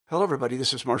Hello, everybody.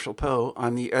 This is Marshall Poe.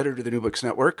 I'm the editor of the New Books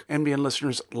Network. NBN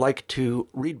listeners like to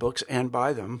read books and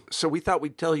buy them. So we thought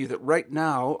we'd tell you that right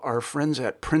now, our friends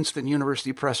at Princeton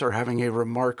University Press are having a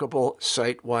remarkable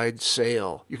site-wide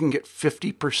sale. You can get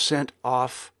 50%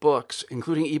 off books,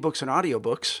 including ebooks and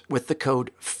audiobooks, with the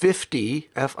code 50,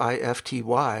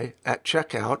 F-I-F-T-Y, at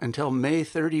checkout until May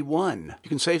 31. You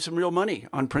can save some real money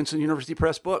on Princeton University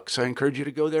Press books. I encourage you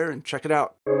to go there and check it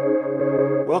out.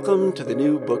 Welcome to the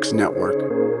New Books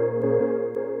Network.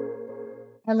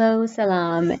 Hello,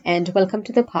 salam, and welcome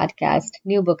to the podcast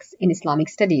New Books in Islamic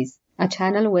Studies, a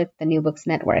channel with the New Books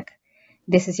Network.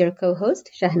 This is your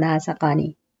co-host, Shahnaz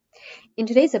Haqqani. In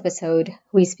today's episode,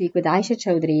 we speak with Aisha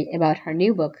Chaudhry about her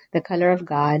new book, The Color of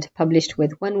God, published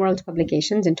with One World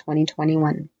Publications in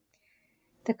 2021.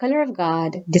 The Color of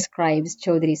God describes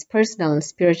Chaudhry's personal,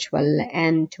 spiritual,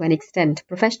 and, to an extent,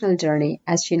 professional journey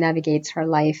as she navigates her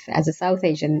life as a South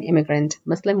Asian immigrant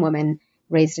Muslim woman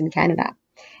raised in Canada.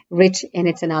 Rich in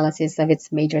its analysis of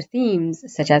its major themes,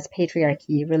 such as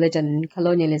patriarchy, religion,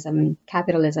 colonialism,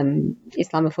 capitalism,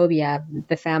 Islamophobia,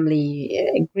 the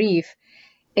family, grief,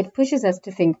 it pushes us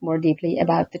to think more deeply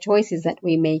about the choices that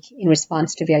we make in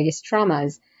response to various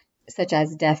traumas, such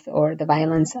as death or the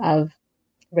violence of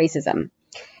racism.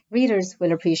 Readers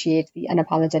will appreciate the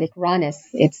unapologetic rawness,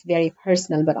 its very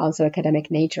personal but also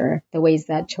academic nature, the ways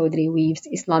that Chaudhry weaves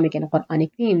Islamic and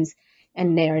Quranic themes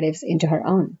and narratives into her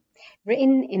own.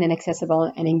 Written in an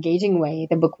accessible and engaging way,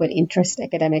 the book will interest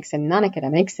academics and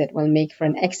non-academics. It will make for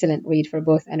an excellent read for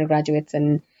both undergraduates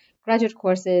and graduate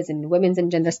courses in women's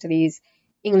and gender studies,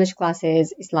 English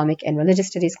classes, Islamic and religious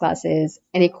studies classes,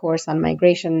 any course on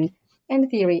migration, and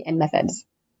theory and methods,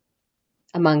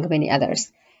 among many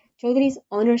others. Chaudhry's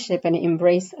ownership and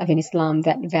embrace of an Islam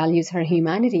that values her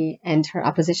humanity and her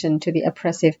opposition to the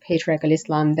oppressive patriarchal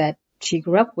Islam that she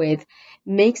grew up with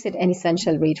makes it an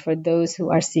essential read for those who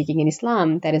are seeking an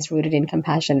Islam that is rooted in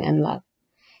compassion and love.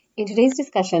 In today's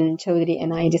discussion, Chaudhry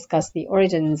and I discuss the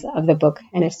origins of the book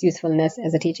and its usefulness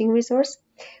as a teaching resource.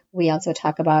 We also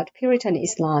talk about Puritan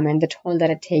Islam and the toll that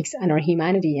it takes on our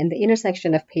humanity and the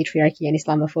intersection of patriarchy and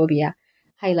Islamophobia,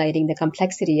 highlighting the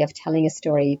complexity of telling a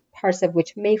story, parts of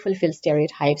which may fulfill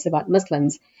stereotypes about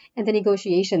Muslims, and the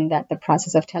negotiation that the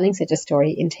process of telling such a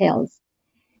story entails.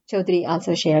 Chaudhry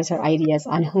also shares her ideas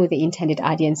on who the intended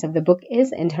audience of the book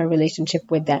is and her relationship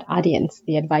with that audience,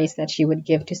 the advice that she would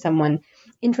give to someone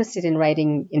interested in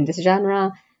writing in this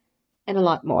genre, and a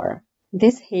lot more.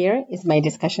 This here is my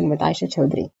discussion with Aisha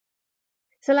Chaudhry.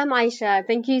 Salam Aisha,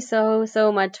 thank you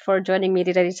so much for joining me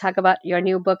today to talk about your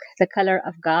new book, The Color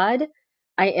of God.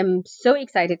 I am so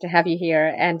excited to have you here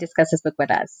and discuss this book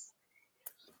with us.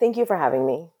 Thank you for having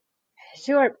me.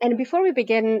 Sure. And before we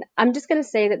begin, I'm just going to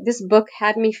say that this book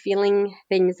had me feeling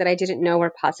things that I didn't know were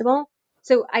possible.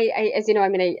 So I as you know,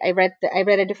 I read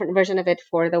a different version of it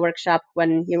for the workshop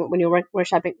when you were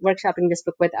workshopping this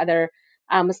book with other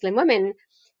Muslim women.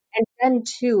 And then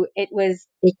too, it was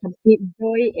a complete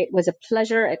joy. It was a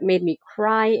pleasure. It made me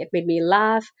cry. It made me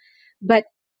laugh. But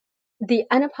the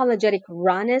unapologetic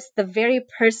rawness, the very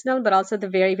personal, but also the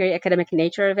very, very academic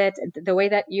nature of it, the way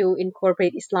that you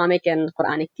incorporate Islamic and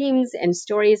Quranic themes and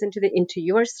stories into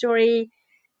your story,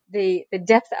 the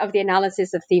depth of the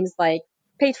analysis of themes like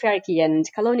patriarchy and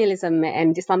colonialism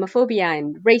and Islamophobia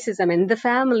and racism and the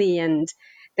family and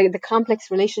the complex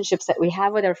relationships that we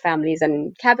have with our families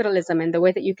and capitalism and the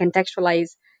way that you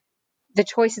contextualize the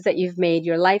choices that you've made,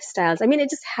 your lifestyles. I mean,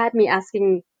 it just had me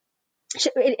asking,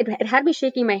 it had me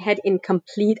shaking my head in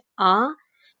complete awe,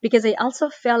 because I also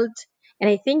felt, and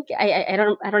I think I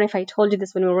don't know if I told you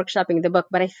this when we were workshopping the book,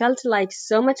 but I felt like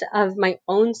so much of my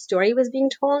own story was being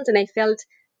told, and I felt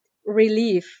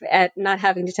relief at not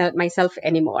having to tell it myself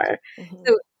anymore. Mm-hmm.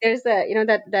 So there's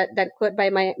that quote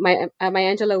by Maya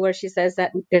Angelou where she says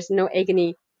that there's no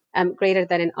agony greater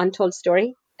than an untold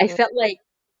story. Mm-hmm.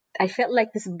 I felt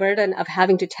like this burden of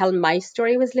having to tell my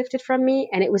story was lifted from me,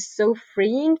 and it was so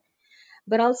freeing.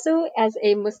 But also, as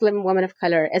a Muslim woman of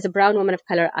color, as a brown woman of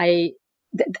color, I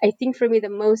think for me the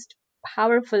most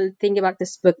powerful thing about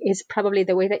this book is probably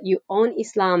the way that you own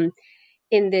Islam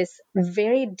in this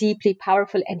very deeply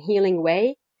powerful and healing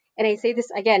way. And I say this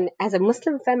again as a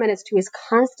Muslim feminist who is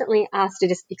constantly asked to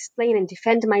just explain and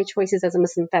defend my choices as a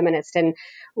Muslim feminist, and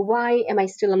why am I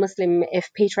still a Muslim if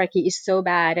patriarchy is so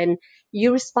bad? And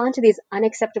you respond to these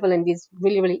unacceptable and these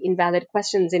really, really invalid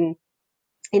questions in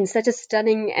such a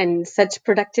stunning and such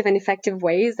productive and effective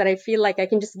ways that I feel like I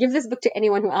can just give this book to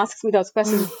anyone who asks me those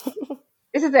questions.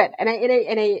 This is it. And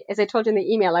I, as I told you in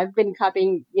the email, I've been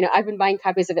buying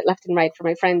copies of it left and right for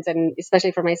my friends and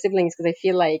especially for my siblings, because I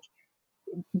feel like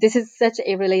this is such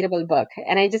a relatable book.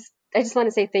 And I just want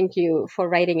to say thank you for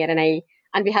writing it. And I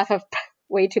on behalf of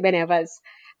way too many of us,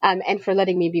 and for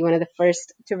letting me be one of the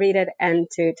first to read it and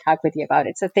to talk with you about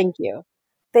it. So thank you.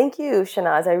 Thank you,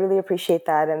 Shahnaz. I really appreciate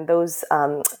that. And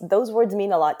those words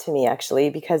mean a lot to me, actually,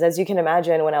 because as you can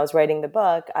imagine, when I was writing the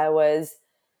book, I was,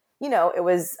 it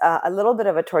was a little bit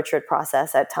of a tortured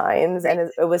process at times,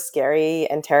 and it was scary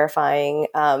and terrifying.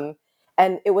 And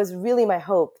it was really my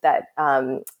hope that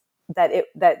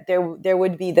there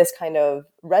would be this kind of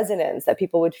resonance, that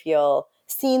people would feel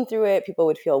seen through it, people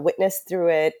would feel witnessed through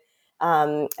it.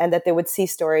 And that they would see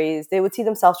stories, they would see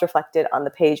themselves reflected on the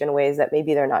page in ways that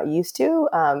maybe they're not used to.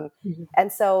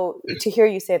 And so to hear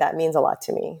you say that means a lot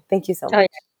to me. Thank you so much. Oh, yeah.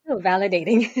 So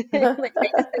validating. Like,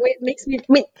 the way it makes me, I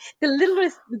mean, the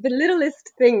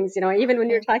littlest things, even when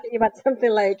you're talking about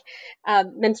something like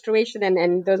menstruation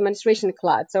and those menstruation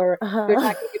clots, or you're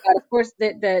talking about, of course,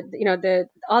 the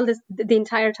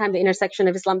entire time, the intersection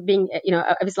of Islam being,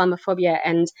 of Islamophobia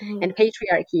and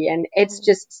patriarchy. And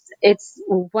it's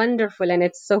wonderful, and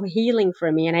it's so healing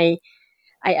for me. And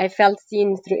I felt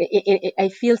seen through it.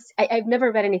 I've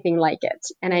never read anything like it.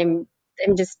 And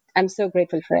I'm so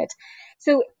grateful for it.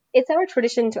 So it's our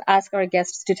tradition to ask our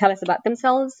guests to tell us about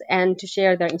themselves and to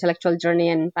share their intellectual journey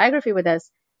and biography with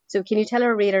us. So can you tell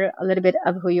our reader a little bit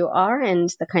of who you are and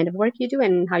the kind of work you do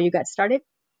and how you got started?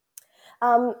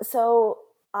 So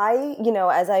I,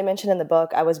 as I mentioned in the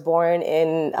book, I was born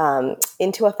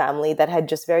into a family that had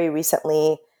just very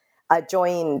recently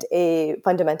joined a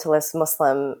fundamentalist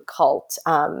Muslim cult.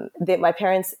 My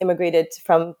parents immigrated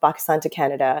from Pakistan to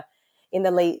Canada in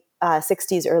the late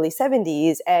 60s, early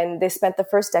 70s, and they spent the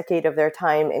first decade of their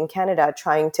time in Canada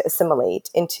trying to assimilate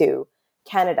into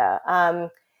Canada.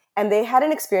 And they had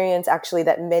an experience, actually,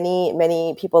 that many,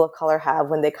 many people of color have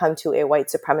when they come to a white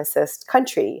supremacist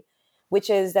country, which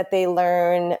is that they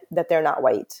learn that they're not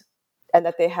white and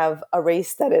that they have a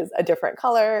race that is a different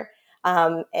color,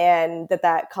 and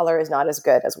that color is not as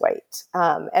good as white.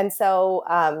 And so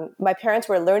my parents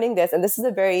were learning this, and this is a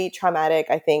very traumatic,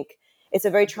 I think, it's a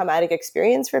very traumatic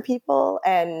experience for people.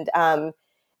 And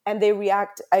they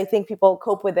react, I think people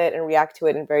cope with it and react to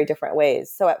it in very different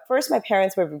ways. So at first, my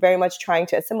parents were very much trying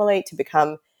to assimilate, to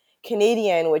become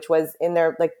Canadian, which was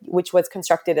which was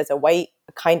constructed as a white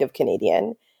kind of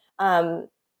Canadian.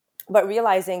 But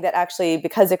realizing that actually,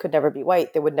 because it could never be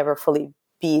white, they would never fully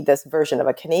be this version of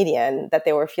a Canadian that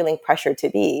they were feeling pressure to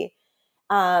be.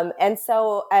 And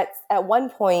so at one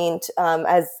point,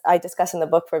 as I discuss in the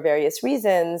book for various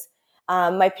reasons,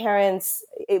 my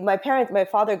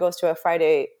father goes to a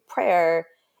Friday prayer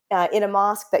in a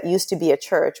mosque that used to be a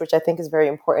church, which I think is very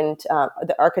important,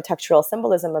 the architectural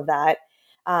symbolism of that.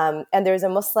 And there's the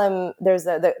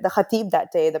khatib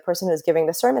that day, the person who's giving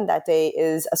the sermon that day,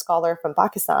 is a scholar from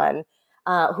Pakistan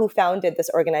who founded this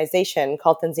organization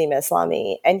called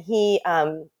Tanzim-e-Islami. And he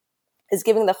is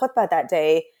giving the khutbah that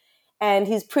day, and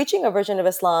he's preaching a version of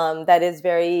Islam that is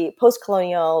very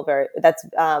post-colonial, that's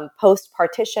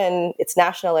post-partition, it's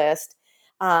nationalist,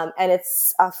 and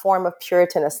it's a form of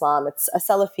Puritan Islam. It's a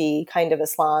Salafi kind of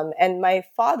Islam. And my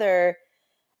father,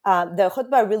 the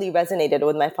khutbah really resonated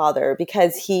with my father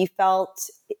because he felt,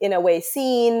 in a way,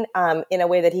 seen, in a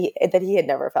way that he had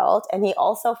never felt. And he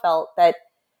also felt that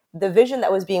the vision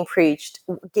that was being preached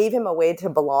gave him a way to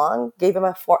belong, gave him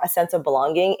a sense of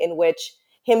belonging, in which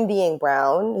him being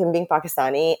brown, him being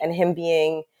Pakistani, and him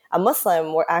being a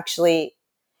Muslim were actually,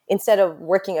 instead of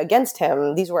working against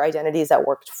him, these were identities that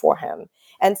worked for him.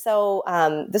 And so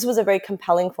this was a very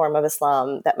compelling form of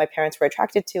Islam that my parents were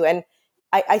attracted to. And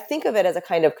I think of it as a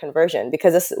kind of conversion,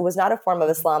 because this was not a form of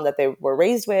Islam that they were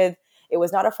raised with. It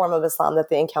was not a form of Islam that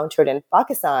they encountered in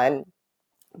Pakistan,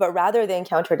 but rather they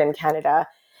encountered in Canada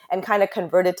and kind of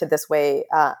converted to this way,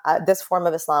 this form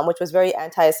of Islam, which was very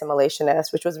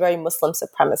anti-assimilationist, which was very Muslim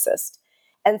supremacist.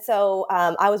 And so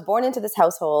I was born into this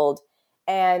household,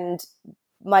 and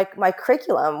my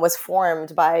curriculum was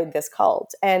formed by this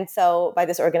cult, and so by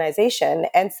this organization.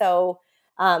 And so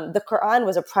the Quran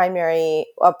was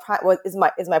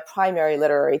is my primary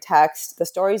literary text. The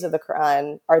stories of the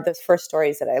Quran are the first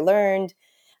stories that I learned.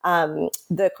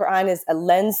 The Quran is a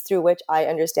lens through which I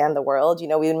understand the world.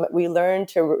 We learned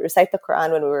to recite the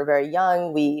Quran when we were very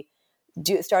young. We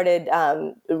started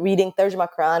reading Tarjuma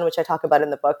Quran, which I talk about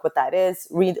in the book, what that is,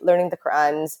 learning the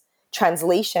Quran's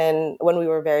translation when we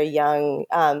were very young.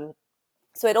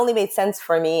 So it only made sense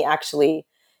for me, actually,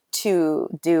 to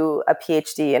do a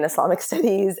PhD in Islamic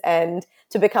studies and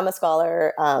to become a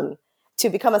scholar of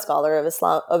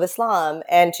Islam,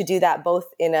 and to do that both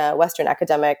in a Western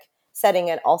academic setting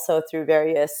and also through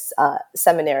various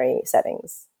seminary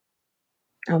settings.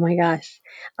 Oh my gosh!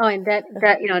 Oh, and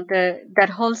that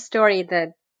whole story,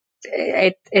 that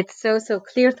it's so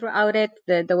clear throughout it,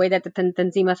 the way that the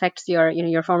Tanzim affects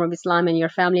your form of Islam and your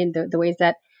family, and the ways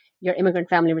that your immigrant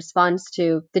family responds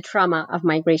to the trauma of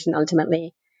migration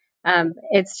ultimately.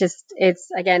 It's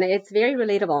very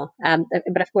relatable.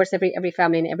 But of course, every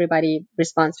family and everybody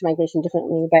responds to migration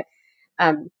differently. But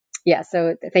um, yeah,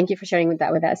 so thank you for sharing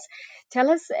that with us. Tell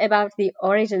us about the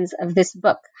origins of this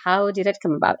book. How did it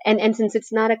come about? And since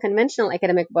it's not a conventional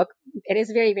academic book, it is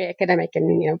very, very academic.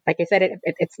 And, like I said,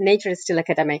 its nature is still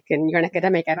academic. And you're an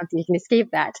academic. I don't think you can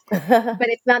escape that. But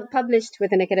it's not published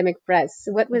with an academic press.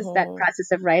 What was that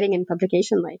process of writing and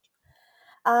publication like?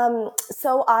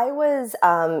 So I was,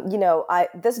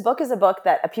 this book is a book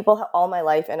that people all my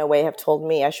life in a way have told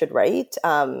me I should write.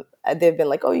 They've been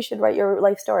like, oh, you should write your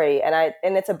life story. And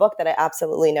it's a book that I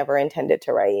absolutely never intended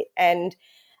to write. And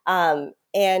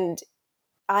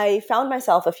I found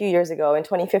myself a few years ago in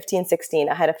 2015-16,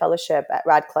 I had a fellowship at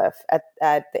Radcliffe at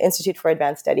the Institute for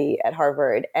Advanced Study at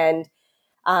Harvard. And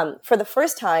for the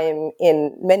first time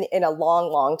in a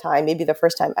long, long time, maybe the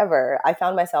first time ever, I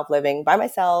found myself living by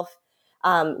myself,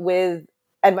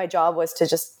 and my job was to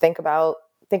just think about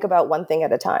one thing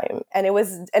at a time. And it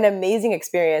was an amazing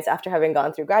experience after having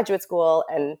gone through graduate school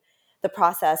and the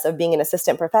process of being an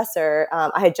assistant professor.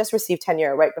 I had just received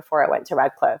tenure right before I went to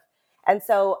Radcliffe. And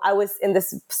so I was in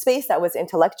this space that was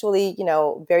intellectually,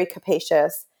 very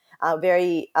capacious, there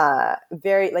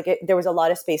was a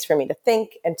lot of space for me to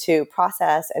think and to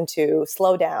process and to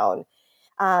slow down.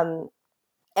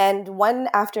 And one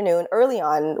afternoon early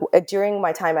on, during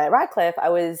my time at Radcliffe, I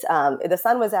was, the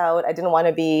sun was out. I didn't want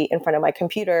to be in front of my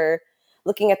computer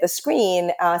looking at the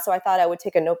screen. So I thought I would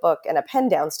take a notebook and a pen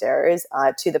downstairs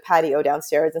to the patio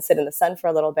downstairs and sit in the sun for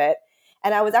a little bit.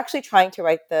 And I was actually trying to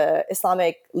write the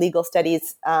Islamic legal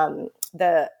studies,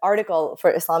 the article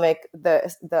for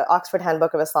the Oxford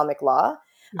Handbook of Islamic Law,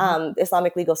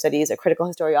 Islamic legal studies, a critical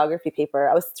historiography paper.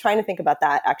 I was trying to think about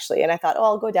that actually. And I thought,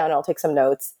 I'll go down and I'll take some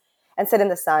notes and sit in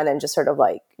the sun and just sort of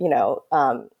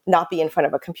not be in front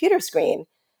of a computer screen.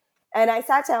 And I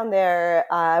sat down there,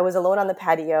 I was alone on the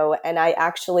patio, and I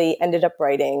actually ended up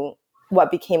writing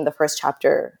what became the first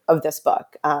chapter of this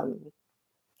book,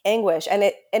 Anguish. And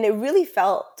it really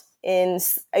felt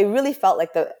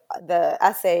like the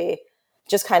essay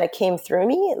just kind of came through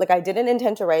me. Like I didn't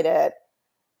intend to write it.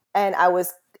 And I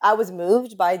was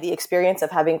moved by the experience of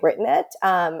having written it.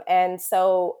 And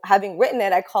so having written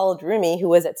it, I called Rumi, who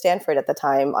was at Stanford at the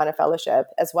time on a fellowship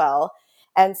as well.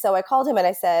 And so I called him and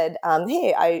I said,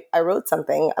 hey, I wrote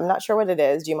something. I'm not sure what it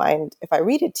is. Do you mind if I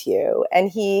read it to you? And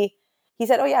he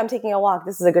said, oh yeah, I'm taking a walk.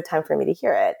 This is a good time for me to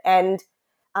hear it. And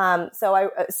and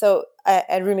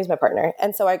Rumi's my partner.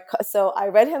 And so I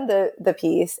read him the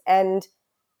piece. And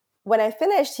when I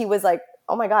finished, he was like,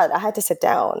 oh my God, I had to sit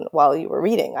down while you were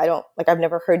reading. I've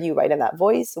never heard you write in that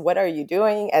voice. What are you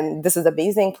doing? And this is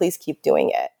amazing. Please keep doing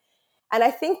it. And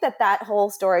I think that whole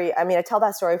story, I tell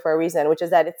that story for a reason, which is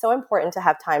that it's so important to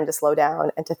have time to slow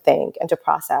down and to think and to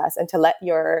process and to let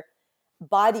your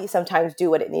body sometimes do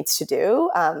what it needs to do,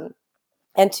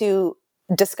 and to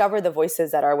discover the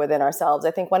voices that are within ourselves.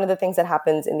 I think one of the things that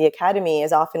happens in the academy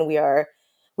is often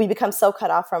we become so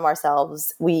cut off from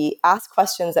ourselves. We ask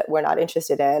questions that we're not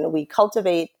interested in. We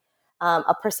cultivate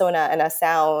a persona and a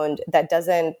sound that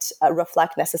doesn't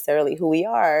reflect necessarily who we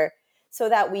are, so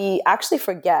that we actually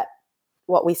forget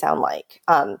what we sound like.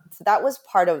 So that was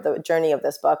part of the journey of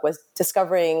this book, was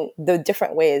discovering the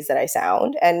different ways that I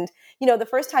sound. And, the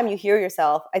first time you hear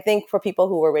yourself, I think for people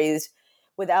who were raised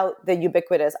without the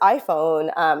ubiquitous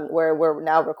iPhone, where we're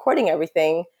now recording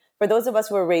everything, for those of us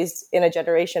who were raised in a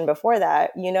generation before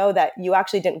that, that you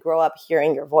actually didn't grow up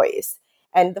hearing your voice.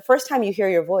 And the first time you hear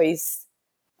your voice,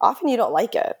 often you don't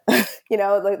like it,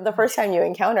 the first time you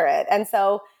encounter it. And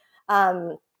so,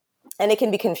 and it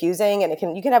can be confusing,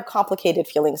 and you can have complicated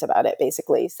feelings about it,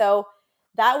 basically. So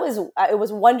it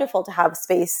was wonderful to have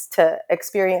space to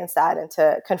experience that and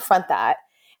to confront that.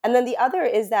 And then the other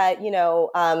is that,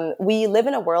 we live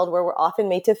in a world where we're often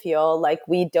made to feel like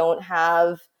we don't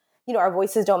have, our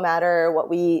voices don't matter,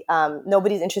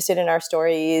 nobody's interested in our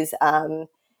stories,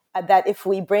 that if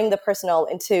we bring the personal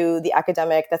into the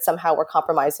academic, that somehow we're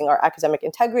compromising our academic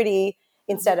integrity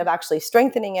instead of actually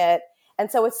strengthening it.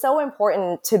 And so it's so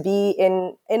important to be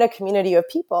in a community of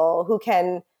people who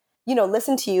can,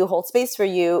 listen to you, hold space for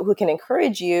you, who can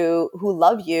encourage you, who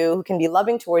love you, who can be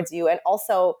loving towards you, and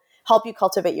also help you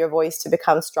cultivate your voice to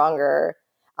become stronger,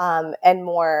 and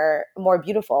more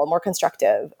beautiful, more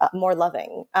constructive, more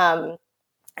loving. And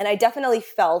I definitely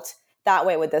felt that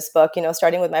way with this book,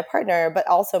 starting with my partner, but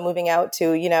also moving out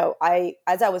to,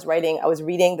 as I was writing, I was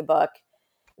reading the book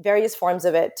various forms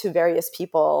of it to various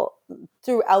people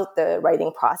throughout the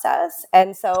writing process.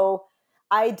 And so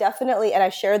I definitely, and I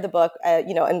shared the book,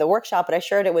 in the workshop, but I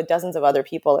shared it with dozens of other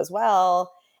people as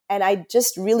well. And I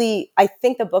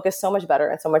think the book is so much better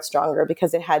and so much stronger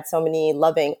because it had so many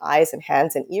loving eyes and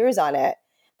hands and ears on it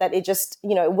that it just,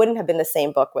 it wouldn't have been the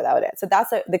same book without it. So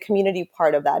that's the community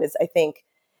part of that is, I think,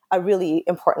 a really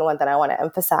important one that I want to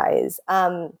emphasize.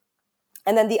 And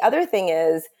then the other thing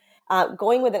is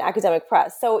going with an academic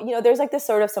press. So, there's like this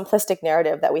sort of simplistic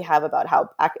narrative that we have about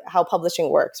how publishing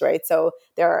works, right? So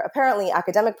there are apparently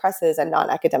academic presses and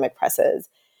non-academic presses.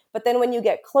 But then when you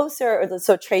get closer,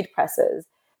 so trade presses,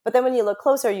 but then when you look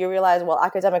closer, you realize, well,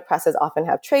 academic presses often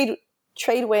have trade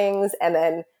wings, and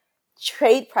then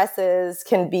trade presses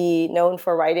can be known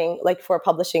for writing, like for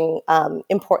publishing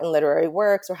important literary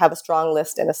works, or have a strong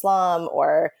list in Islam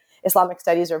or Islamic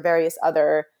studies or various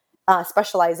other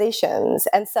specializations.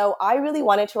 And so I really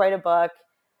wanted to write a book.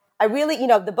 I really,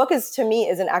 the book is, to me,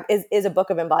 is a book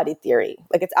of embodied theory.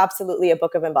 Like, it's absolutely a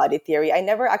book of embodied theory. I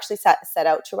never actually set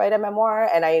out to write a memoir,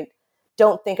 and I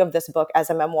don't think of this book as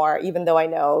a memoir, even though I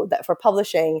know that for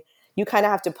publishing, you kind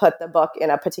of have to put the book in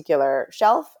a particular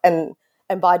shelf, and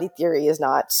embodied theory is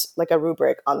not like a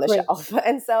rubric on the shelf.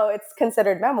 And so it's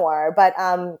considered memoir. But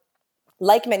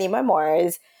like many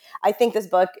memoirs, I think this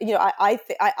book, I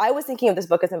was thinking of this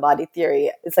book as embodied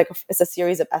theory. It's a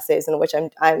series of essays in which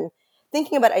I'm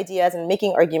thinking about ideas and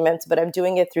making arguments, but I'm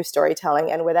doing it through storytelling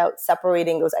and without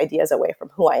separating those ideas away from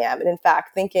who I am. And in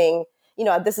fact, thinking,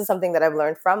 this is something that I've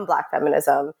learned from Black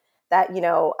feminism, that,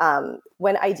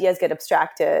 when ideas get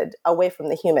abstracted away from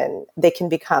the human, they can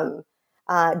become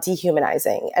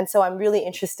dehumanizing. And so I'm really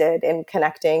interested in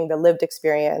connecting the lived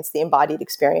experience, the embodied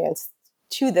experience,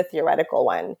 to the theoretical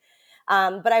one.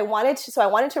 But I wanted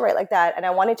to write like that, and I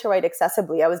wanted to write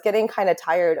accessibly. I was getting kind of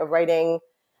tired of writing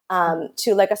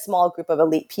to like a small group of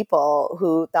elite people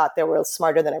who thought they were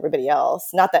smarter than everybody else.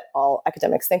 Not that all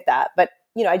academics think that, but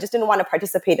I just didn't want to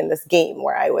participate in this game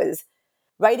where I was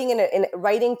writing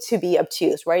writing to be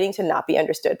obtuse, writing to not be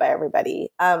understood by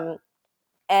everybody. One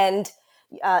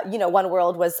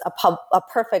World was a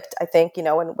perfect, I think,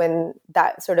 when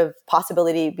that sort of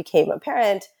possibility became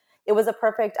apparent, it was it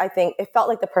felt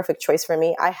like the perfect choice for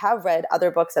me. I have read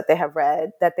other books that they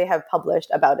have published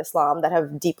about Islam that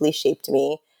have deeply shaped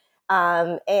me.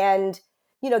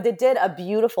 They did a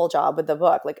beautiful job with the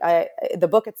book. The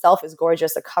book itself is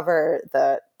gorgeous. The cover,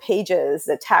 the pages,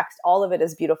 the text, all of it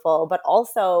is beautiful, but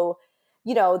also,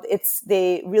 they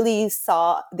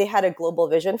had a global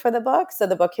vision for the book. So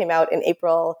the book came out in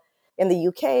April in the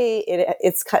UK.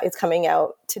 It's coming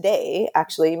out today,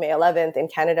 actually, May 11th, in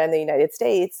Canada and the United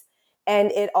States.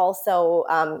 And it also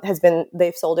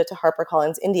they've sold it to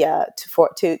HarperCollins India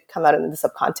to come out in the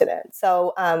subcontinent.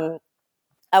 So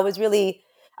I was really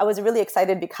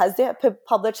excited because they have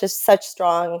published such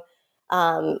strong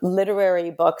literary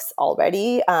books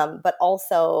already, but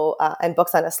also and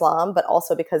books on Islam, but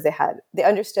also because they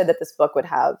understood that this book would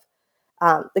have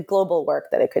the global work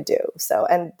that it could do. So,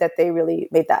 and that they really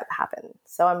made that happen.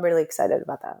 So I'm really excited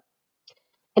about that.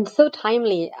 And so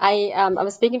timely. I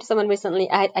was speaking to someone recently.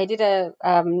 I did a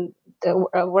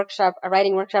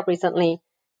writing workshop recently,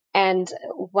 and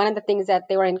one of the things that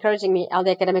they were encouraging me, all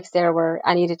the academics there, were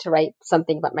I needed to write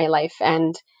something about my life,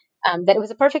 and that it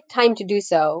was a perfect time to do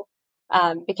so,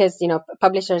 because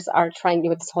publishers are trying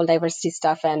with this whole diversity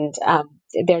stuff, and some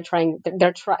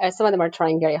of them are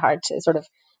trying very hard to sort of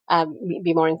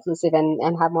be more inclusive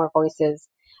and have more voices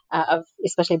of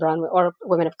especially brown or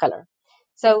women of color.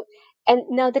 So. And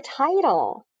now the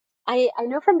title, I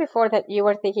know from before that you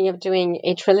were thinking of doing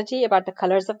a trilogy about the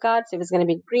colors of God. So it was going to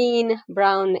be green,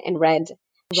 brown, and red.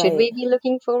 Right. Should we be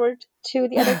looking forward to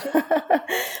the other two?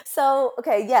 So,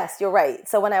 okay, yes, you're right.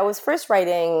 So when I was first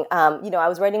writing, I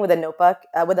was writing with a notebook,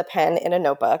 with a pen in a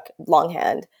notebook,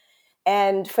 longhand.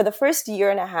 And for the first year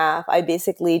and a half, I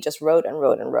basically just wrote and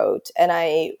wrote and wrote. And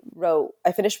I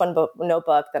finished one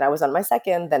notebook, then I was on my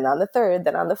second, then on the third,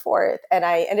 then on the fourth. And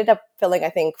I ended up filling,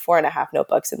 I think, 4.5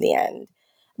 notebooks in the end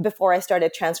before I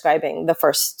started transcribing the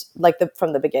first,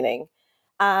 from the beginning.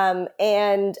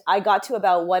 And I got to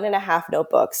about 1.5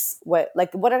 notebooks.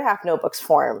 1.5 notebooks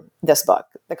form this book,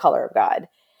 The Color of God.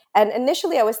 And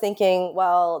initially I was thinking,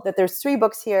 well, that there's 3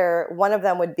 books here. One of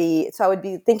them would be, so I would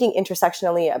be thinking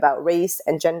intersectionally about race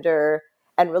and gender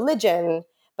and religion,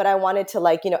 but I wanted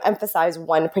to emphasize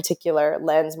one particular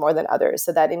lens more than others.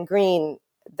 So that in green,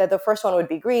 that the first one would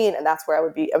be green, and that's where I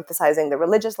would be emphasizing the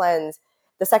religious lens.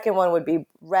 The second one would be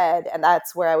red, and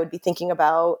that's where I would be thinking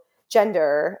about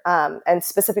gender, and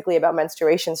specifically about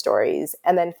menstruation stories.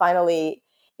 And then finally,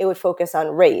 it would focus on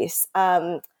race.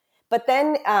 But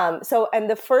then, and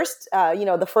the first,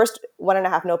 the first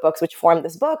 1.5 notebooks, which formed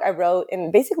this book, I wrote in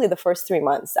basically the first 3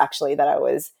 months, actually, that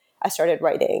I started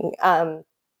writing. And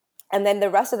then the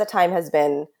rest of the time has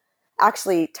been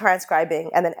actually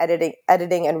transcribing and then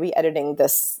editing and re-editing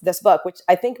this book, which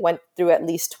I think went through at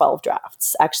least 12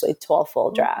 drafts, actually 12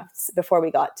 full drafts before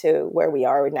we got to where we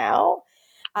are now.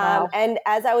 Wow. And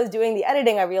as I was doing the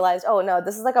editing, I realized, oh no,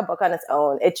 this is like a book on its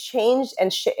own. It changed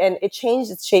and it changed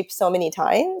its shape so many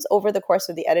times over the course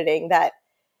of the editing that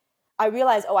I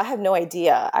realized, I have no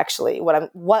idea actually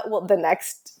what will the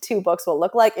next 2 books will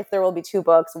look like, if there will be 2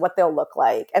 books, what they'll look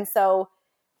like. And so,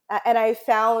 and I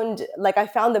found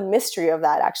the mystery of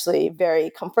that actually very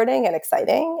comforting and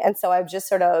exciting. And so I've just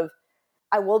sort of,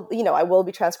 I will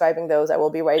be transcribing those. I will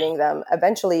be writing them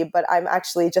eventually, but I'm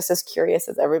actually just as curious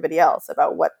as everybody else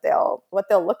about what they'll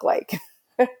look like.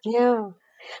 Yeah.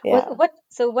 Yeah.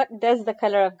 What does the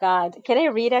color of God? Can I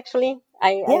read actually?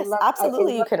 Yes,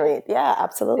 absolutely. You can read. Yeah,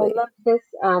 absolutely. I love this.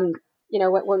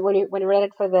 When you read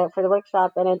it for the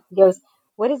workshop, and it goes,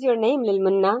 "What is your name, Lil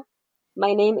Munna?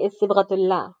 My name is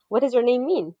Sibghatullah. What does your name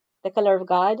mean? The color of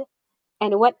God.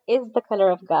 And what is the color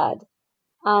of God?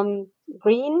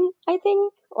 Green, I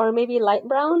think, or maybe light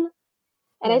brown."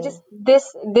 And I just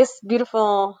this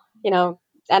beautiful,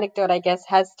 anecdote, I guess,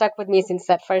 has stuck with me since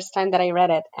that first time that I read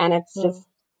it, and it's just.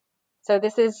 So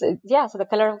this is, so the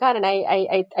color of God. And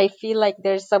I feel like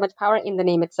there's so much power in the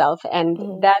name itself.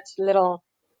 And that little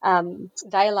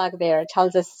dialogue there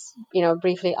tells us,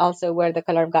 briefly also where the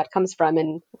color of God comes from.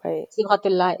 And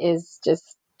Sibghatullah is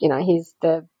just, he's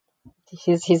a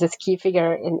key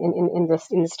figure in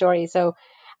the story. So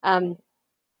I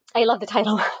love the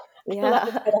title. Yeah. I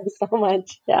love the title so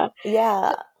much. Yeah.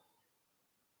 Yeah.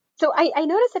 So I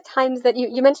notice at times that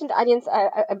you mentioned the audience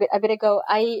a bit ago.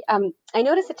 I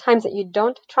notice at times that you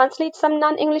don't translate some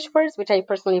non-English words, which I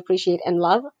personally appreciate and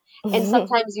love. And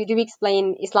sometimes you do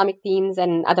explain Islamic themes,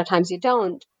 and other times you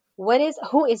don't.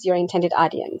 Who is your intended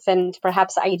audience, and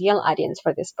perhaps the ideal audience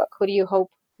for this book? What do you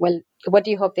hope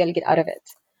they'll get out of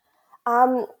it?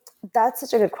 That's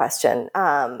such a good question.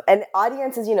 And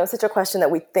audience is, such a question that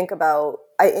we think about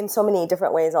in so many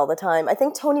different ways all the time. I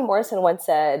think Toni Morrison once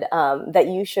said that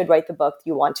you should write the book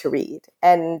you want to read.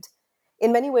 And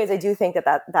in many ways, I do think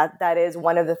that is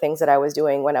one of the things that I was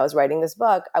doing when I was writing this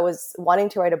book. I was wanting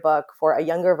to write a book for a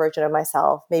younger version of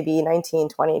myself, maybe 19,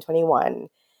 20, 21.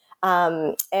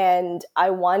 And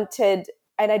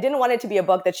I didn't want it to be a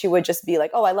book that she would just be like,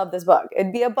 oh, I love this book.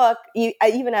 It'd be a book,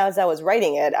 even as I was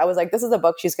writing it, I was like, this is a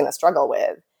book she's going to struggle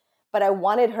with. But I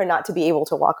wanted her not to be able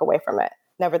to walk away from it,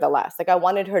 nevertheless. Like, I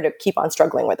wanted her to keep on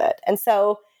struggling with it. And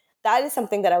so that is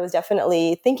something that I was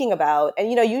definitely thinking about.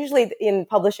 And, usually in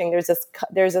publishing, there's this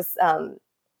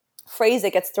phrase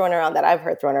that gets thrown around, that I've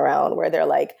heard thrown around, where they're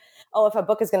like, oh, if a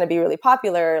book is going to be really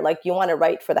popular, like, you want to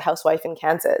write for the housewife in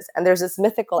Kansas. And there's this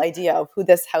mythical idea of who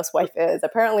this housewife is.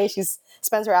 Apparently, she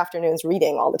spends her afternoons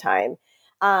reading all the time.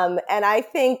 And I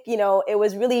think, it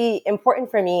was really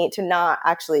important for me to not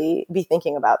actually be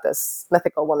thinking about this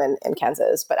mythical woman in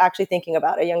Kansas, but actually thinking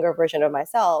about a younger version of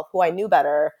myself who I knew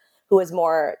better, who was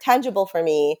more tangible for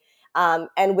me,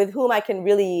 and with whom I can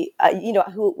really,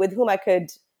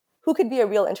 who could be a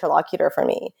real interlocutor for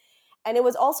me. And it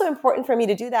was also important for me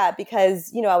to do that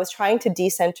because, I was trying to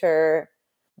decenter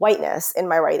whiteness in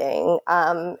my writing.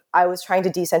 I was trying to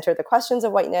decenter the questions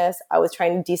of whiteness. I was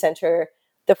trying to decenter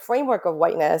the framework of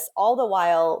whiteness, all the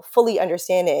while fully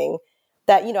understanding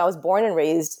that, I was born and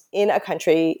raised in a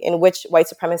country in which white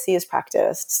supremacy is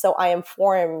practiced. So I am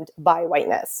formed by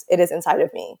whiteness. It is inside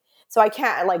of me. So I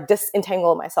can't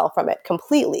disentangle myself from it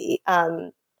completely.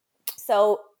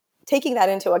 So taking that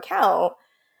into account,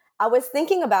 I was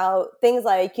thinking about things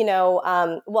like,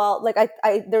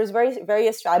 there's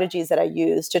various strategies that I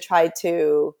used to try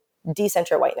to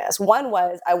decenter whiteness. One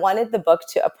was I wanted the book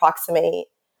to approximate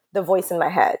the voice in my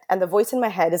head. And the voice in my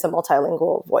head is a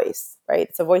multilingual voice, right?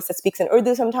 It's a voice that speaks in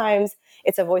Urdu sometimes.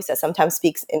 It's a voice that sometimes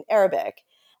speaks in Arabic.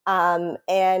 And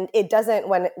it doesn't,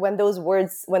 when those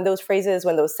words, when those phrases,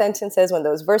 when those sentences, when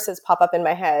those verses pop up in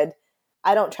my head,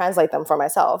 I don't translate them for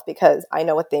myself because I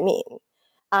know what they mean.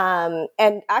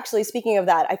 And actually, speaking of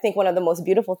that, I think one of the most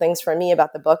beautiful things for me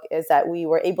about the book is that we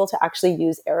were able to actually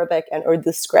use Arabic and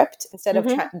Urdu script instead of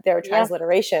their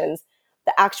transliterations,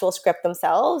 the actual script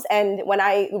themselves. And when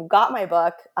I got my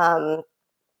book a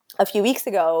few weeks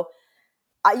ago,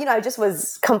 I just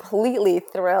was completely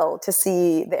thrilled to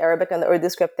see the Arabic and the Urdu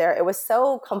script there. It was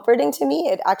so comforting to me.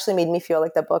 It actually made me feel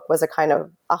like the book was a kind of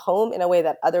a home in a way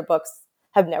that other books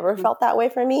have never felt that way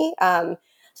for me.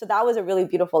 So that was a really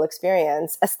beautiful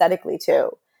experience aesthetically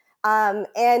too.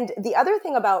 And the other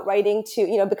thing about writing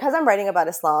to, because I'm writing about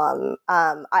Islam,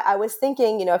 I was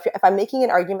thinking, if I'm making an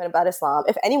argument about Islam,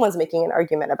 if anyone's making an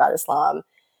argument about Islam,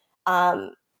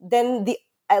 then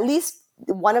at least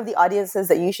one of the audiences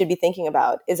that you should be thinking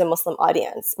about is a Muslim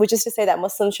audience, which is to say that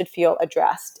Muslims should feel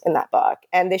addressed in that book,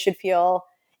 and they should feel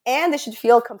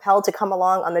compelled to come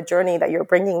along on the journey that you're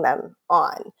bringing them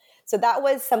on. So that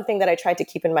was something that I tried to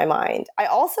keep in my mind. I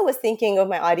also was thinking of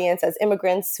my audience as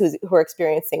immigrants who are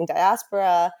experiencing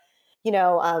diaspora,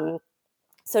 so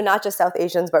not just South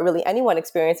Asians, but really anyone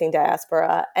experiencing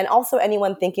diaspora, and also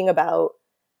anyone thinking about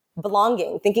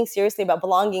belonging, thinking seriously about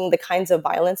belonging, the kinds of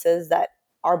violences that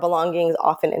our belongings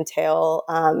often entail.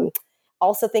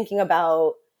 Also thinking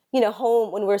about,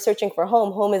 home, when we're searching for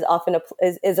home is often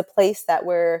is a place that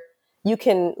where you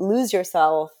can lose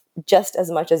yourself just as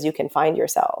much as you can find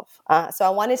yourself. So I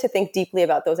wanted to think deeply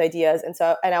about those ideas.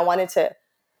 And I wanted to,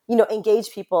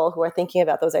 engage people who are thinking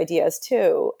about those ideas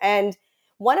too. And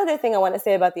one other thing I want to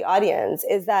say about the audience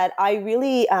is that I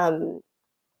really,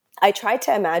 I tried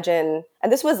to imagine,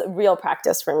 and this was real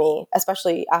practice for me,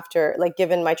 especially after,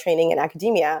 given my training in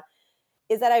academia,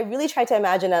 is that I really tried to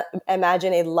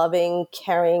imagine a loving,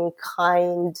 caring,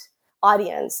 kind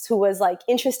audience who was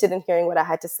interested in hearing what I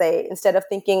had to say, instead of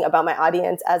thinking about my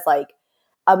audience as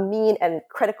a mean and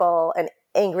critical and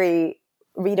angry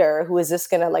reader who is just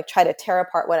going to try to tear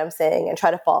apart what I'm saying and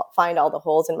try to find all the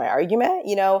holes in my argument.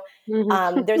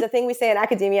 There's a thing we say in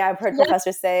academia, I've heard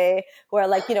professors say, where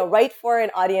write for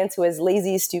an audience who is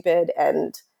lazy, stupid,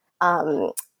 and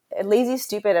hostile.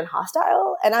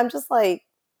 And I'm just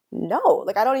no,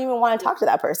 I don't even want to talk to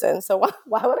that person. So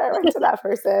why would I write to that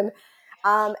person?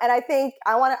 And I think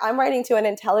I'm writing to an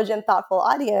intelligent, thoughtful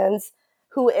audience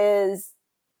who is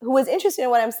interested in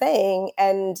what I'm saying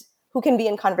and who can be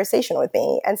in conversation with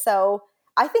me. And so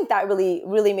I think that really,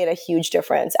 really made a huge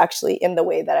difference, actually, in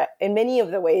many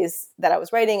of the ways that I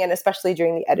was writing, and especially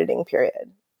during the editing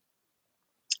period.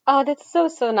 Oh, that's so,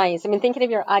 so nice. I mean, thinking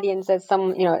of your audience as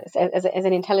some, as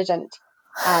an intelligent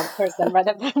person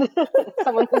rather than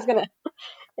someone who's going to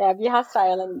be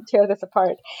hostile and tear this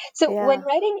apart. So when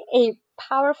writing a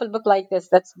powerful book like this,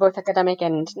 that's both academic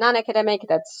and non-academic,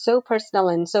 that's so personal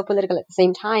and so political at the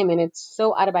same time, and it's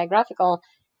so autobiographical,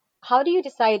 how do you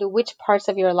decide which parts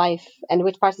of your life and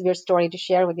which parts of your story to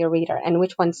share with your reader and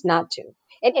which ones not to?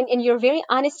 And you're very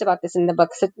honest about this in the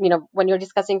book. So, when you're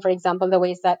discussing, for example, the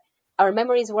ways that our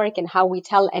memories work and how we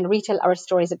tell and retell our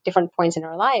stories at different points in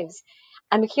our lives,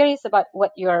 I'm curious about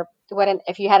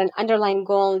if you had an underlying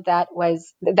goal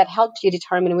that helped you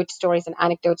determine which stories and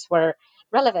anecdotes were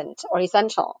relevant or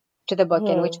essential to the book,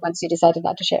 and which ones you decided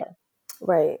not to share.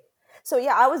 Right. So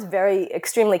I was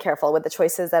extremely careful with the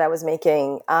choices that I was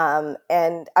making.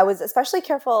 And I was especially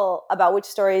careful about which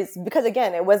stories, because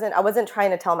again, I wasn't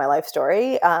trying to tell my life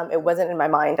story. It wasn't in my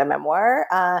mind a memoir.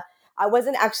 I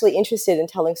wasn't actually interested in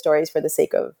telling stories for the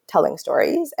sake of telling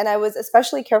stories. And I was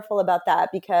especially careful about that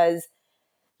because,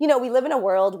 we live in a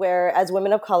world where, as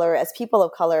women of color, as people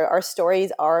of color, our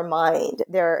stories are mined.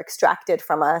 They're extracted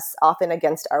from us, often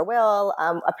against our will.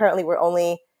 Apparently, we're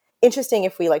only interesting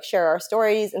if we share our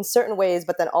stories in certain ways,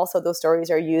 but then also those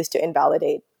stories are used to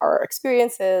invalidate our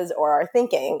experiences or our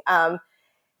thinking.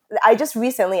 I just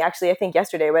recently, actually, I think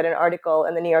yesterday, read an article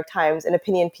in the New York Times, an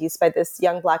opinion piece by this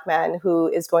young Black man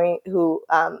who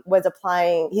was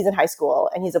applying. He's in high school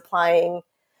and he's applying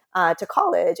to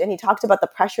college, and he talked about the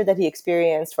pressure that he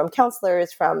experienced from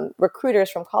counselors, from recruiters,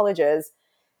 from colleges,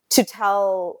 to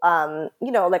tell,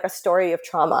 a story of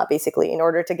trauma, basically, in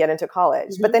order to get into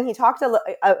college. Mm-hmm. But then he talked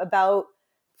about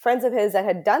friends of his that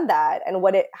had done that and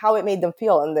how it made them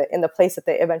feel in the place that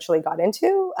they eventually got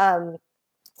into.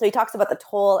 So he talks about the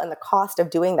toll and the cost of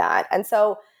doing that. And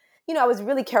so, I was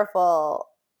really careful.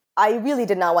 I really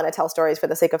did not want to tell stories for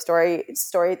the sake of story,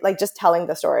 just telling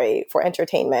the story for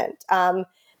entertainment.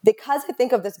 Because I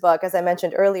think of this book, as I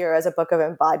mentioned earlier, as a book of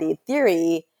embodied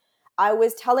theory, I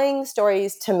was telling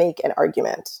stories to make an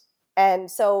argument. And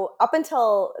so up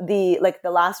until the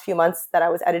last few months that I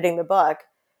was editing the book,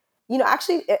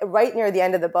 actually right near the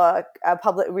end of the book,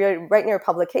 right near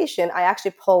publication, I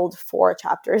actually pulled 4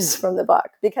 chapters from the book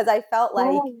because I felt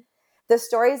like the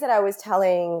stories that I was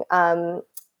telling,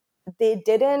 they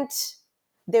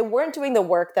weren't doing the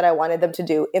work that I wanted them to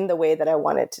do in the way that I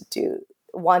wanted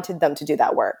them to do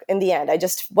that work. In the end, I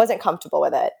just wasn't comfortable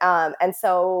with it. And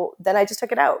so then I just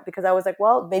took it out because I was like,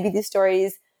 well, maybe these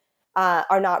stories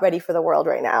are not ready for the world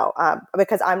right now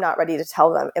because I'm not ready to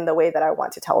tell them in the way that I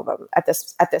want to tell them at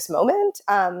this moment.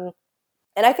 And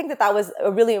I think that was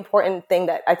a really important thing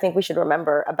that I think we should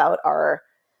remember about our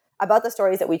about the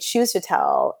stories that we choose to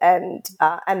tell, and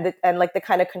like the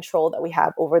kind of control that we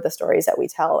have over the stories that we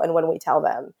tell and when we tell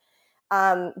them.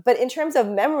 But in terms of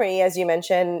memory, as you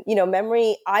mentioned,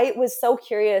 memory, I was so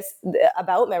curious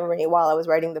about memory while I was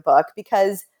writing the book,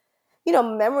 because,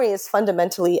 memory is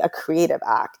fundamentally a creative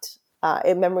act.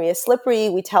 Memory is slippery.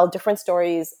 We tell different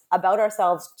stories about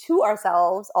ourselves to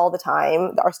ourselves all the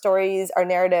time. Our stories, our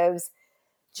narratives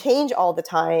change all the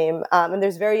time. And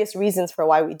there's various reasons for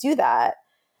why we do that.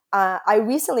 I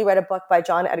recently read a book by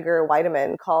John Edgar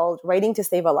Weideman called Writing to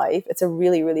Save a Life. It's a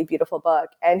really, really beautiful book.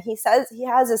 And he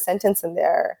has a sentence in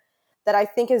there that I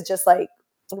think is just like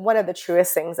one of the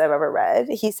truest things I've ever read.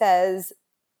 He says,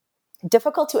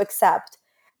 difficult to accept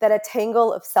that a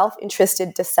tangle of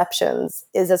self-interested deceptions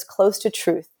is as close to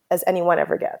truth as anyone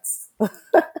ever gets. And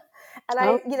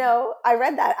I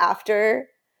read that after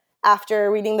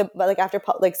reading after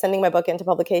sending my book into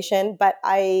publication. But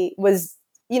I was,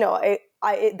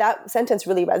 that sentence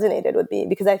really resonated with me,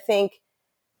 because I think,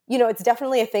 it's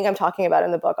definitely a thing I'm talking about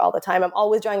in the book all the time. I'm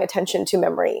always drawing attention to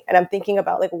memory, and I'm thinking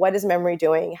about like, what is memory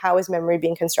doing? How is memory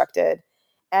being constructed?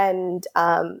 And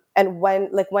when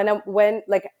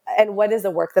and what is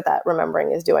the work that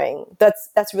remembering is doing?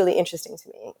 That's really interesting to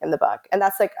me in the book. And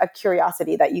that's like a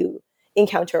curiosity that you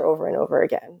encounter over and over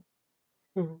again.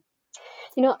 Mm-hmm.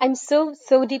 I'm so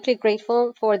deeply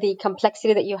grateful for the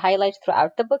complexity that you highlight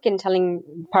throughout the book in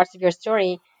telling parts of your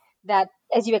story that,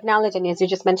 as you acknowledge and as you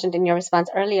just mentioned in your response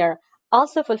earlier,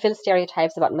 also fulfill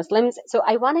stereotypes about Muslims. So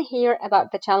I want to hear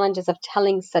about the challenges of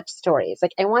telling such stories.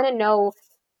 Like, I want to know,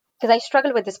 because I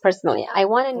struggled with this personally. I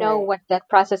want to know what that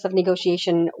process of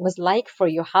negotiation was like for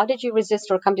you. How did you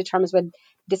resist or come to terms with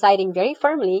deciding very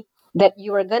firmly that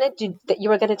you were going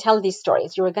to tell these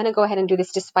stories? You were going to go ahead and do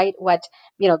this despite what,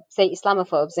 say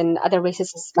Islamophobes and other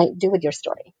racists might do with your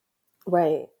story.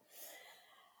 Right.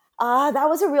 That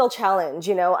was a real challenge,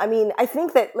 I mean, I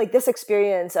think that like this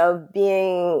experience of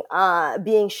being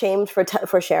shamed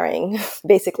for sharing,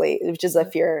 basically, which is a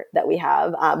fear that we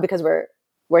have because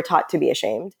we're taught to be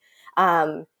ashamed,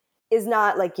 is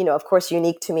not like, of course,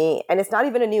 unique to me. And it's not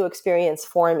even a new experience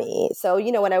for me. So,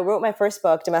 when I wrote my first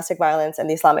book, Domestic Violence and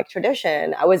the Islamic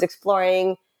Tradition, I was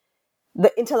exploring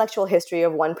the intellectual history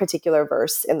of one particular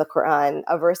verse in the Quran,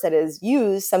 a verse that is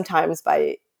used sometimes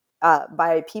by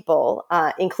people,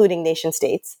 including nation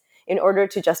states, in order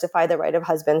to justify the right of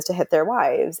husbands to hit their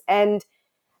wives. And,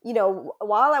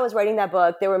 while I was writing that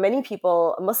book, there were many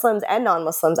people, Muslims and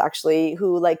non-Muslims actually,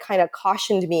 who like kind of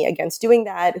cautioned me against doing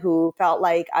that, who felt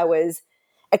like I was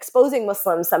exposing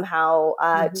Muslims somehow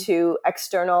to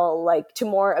external, like to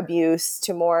more abuse,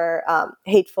 to more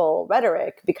hateful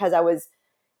rhetoric, because I was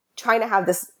trying to have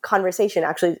this conversation,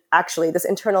 actually this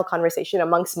internal conversation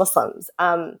amongst Muslims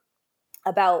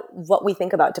about what we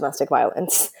think about domestic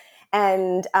violence.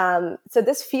 And so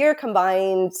this fear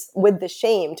combined with the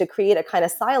shame to create a kind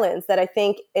of silence that I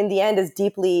think in the end is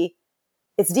deeply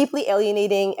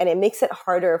alienating, and it makes it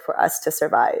harder for us to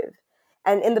survive.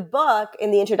 And in the book,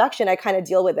 in the introduction, I kind of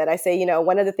deal with it. I say,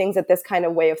 one of the things that this kind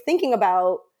of way of thinking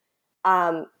about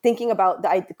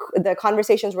the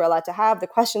conversations we're allowed to have, the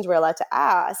questions we're allowed to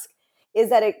ask, is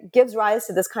that it gives rise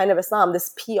to this kind of Islam, this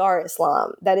PR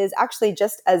Islam, that is actually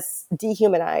just as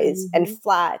dehumanized and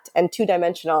flat and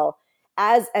two-dimensional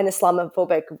as an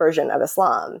Islamophobic version of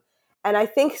Islam. And I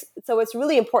think, so it's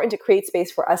really important to create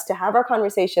space for us to have our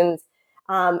conversations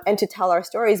and to tell our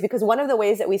stories, because one of the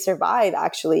ways that we survive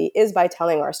actually is by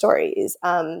telling our stories.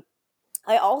 I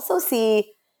also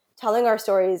see telling our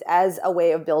stories as a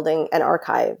way of building an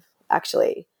archive,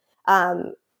 actually.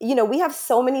 We have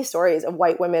so many stories of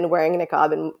white women wearing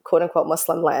niqab in quote unquote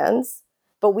Muslim lands,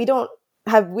 but we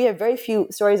have very few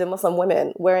stories of Muslim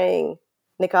women wearing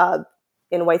niqab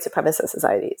in white supremacist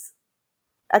societies.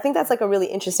 I think that's like a really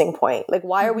interesting point. Like,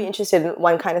 why are we interested in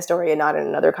one kind of story and not in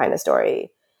another kind of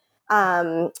story?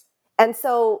 And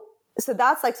so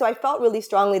that's like, so I felt really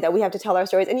strongly that we have to tell our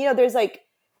stories. And, there's like,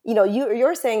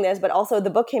 you're saying this, but also the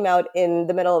book came out in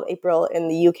the middle of April in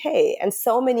the UK. And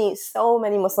so many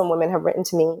Muslim women have written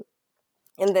to me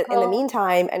in the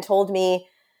meantime and told me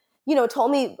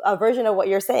a version of what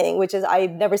you're saying, which is,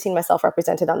 I've never seen myself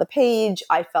represented on the page.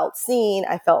 I felt seen.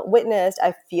 I felt witnessed.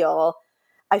 I feel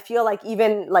like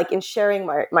even like in sharing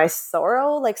my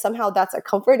sorrow, like somehow that's a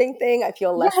comforting thing. I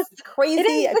feel less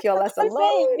crazy. I feel less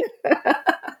alone.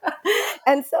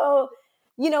 And so,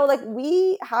 like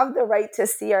we have the right to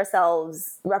see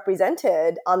ourselves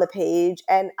represented on the page.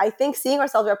 And I think seeing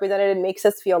ourselves represented makes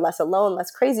us feel less alone,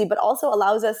 less crazy, but also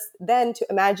allows us then to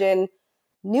imagine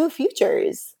new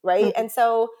futures, right? Mm-hmm. And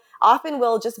so often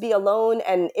we'll just be alone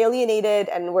and alienated,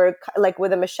 and we're like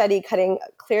with a machete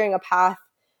clearing a path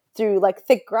through like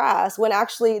thick grass when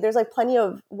actually there's like plenty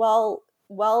of well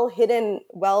hidden,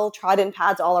 well trodden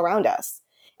paths all around us.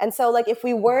 And so like if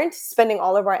we weren't spending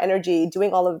all of our energy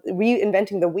doing all of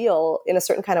reinventing the wheel in a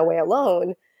certain kind of way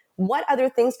alone, what other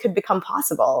things could become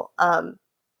possible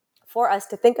for us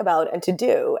to think about and to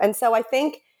do? And so I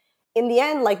think in the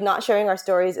end, like not sharing our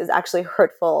stories is actually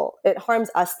hurtful. It harms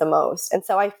us the most. And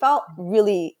so I felt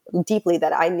really deeply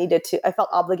that I felt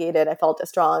obligated. I felt a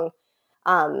strong,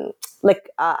 I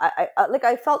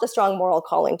felt a strong moral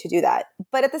calling to do that.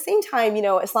 But at the same time,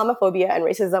 Islamophobia and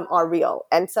racism are real.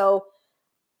 And so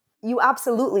you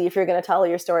absolutely, if you're going to tell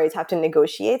your stories, have to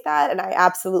negotiate that. And I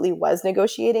absolutely was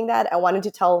negotiating that. I wanted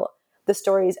to tell the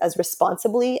stories as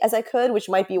responsibly as I could, which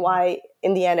might be why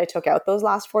in the end I took out those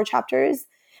last 4 chapters.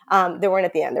 They weren't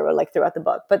at the end, they were like throughout the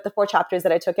book. But the 4 chapters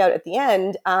that I took out at the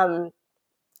end,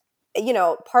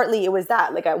 partly it was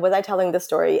that, like, was I telling the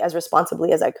story as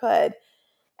responsibly as I could?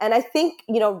 And I think,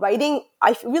 writing,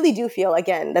 I really do feel,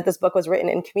 again, that this book was written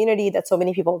in community, that so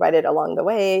many people read it along the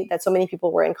way, that so many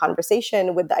people were in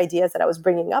conversation with the ideas that I was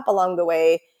bringing up along the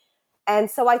way.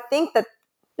 And so I think that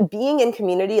being in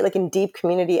community, like in deep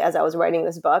community as I was writing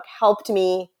this book, helped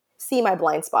me see my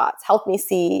blind spots, helped me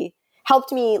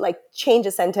like change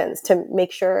a sentence to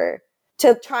make sure,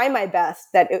 to try my best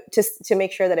to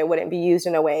make sure that it wouldn't be used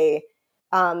in a way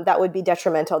that would be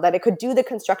detrimental, that it could do the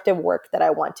constructive work that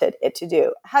I wanted it to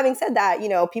do. Having said that,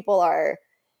 people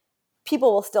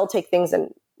will still take things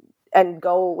and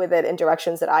go with it in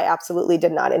directions that I absolutely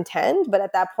did not intend. But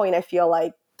at that point, I feel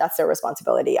like that's their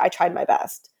responsibility. I tried my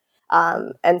best.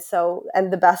 Our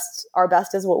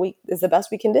best is the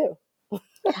best we can do.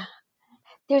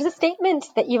 There's a statement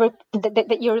that you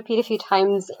repeat a few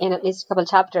times in at least a couple of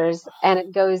chapters, and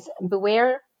it goes,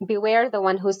 beware the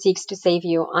one who seeks to save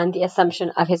you on the assumption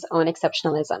of his own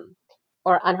exceptionalism,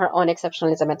 or on her own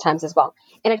exceptionalism at times as well.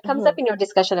 And it comes up in your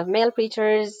discussion of male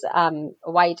preachers,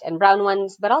 white and brown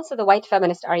ones, but also the white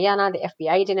feminist Ariana, the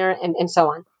FBI dinner, and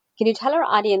so on. Can you tell our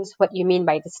audience what you mean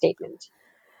by the statement?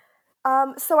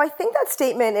 So I think that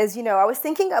statement is, I was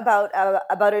thinking about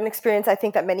an experience I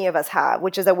think that many of us have,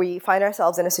 which is that we find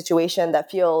ourselves in a situation that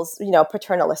feels,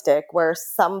 paternalistic, where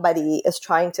somebody is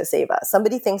trying to save us.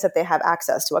 Somebody thinks that they have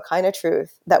access to a kind of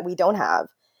truth that we don't have,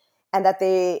 and that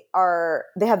they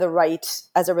have the right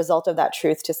as a result of that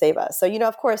truth to save us. So,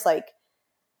 of course, like,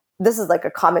 this is like a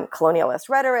common colonialist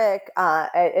rhetoric.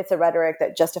 It's a rhetoric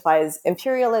that justifies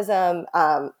imperialism.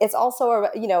 It's also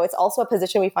a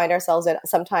position we find ourselves in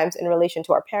sometimes in relation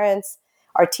to our parents,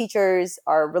 our teachers,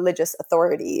 our religious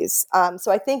authorities.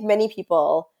 So I think many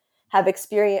people have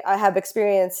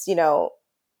experienced,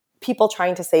 people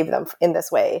trying to save them in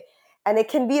this way. And it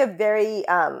can be a very,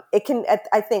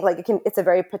 it's a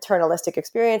very paternalistic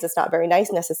experience. It's not very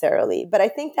nice necessarily. But I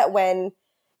think that when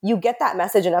you get that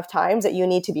message enough times that you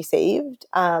need to be saved,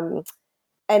 and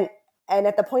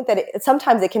at the point that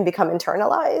sometimes it can become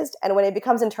internalized. And when it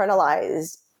becomes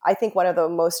internalized, I think one of the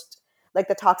most, like,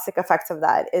 the toxic effects of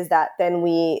that is that then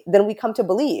we come to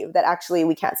believe that actually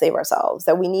we can't save ourselves,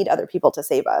 that we need other people to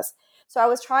save us. So I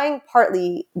was trying,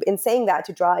 partly in saying that,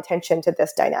 to draw attention to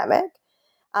this dynamic.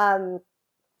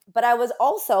 But I was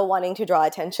also wanting to draw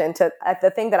attention to the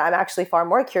thing that I'm actually far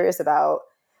more curious about,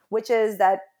 which is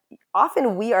that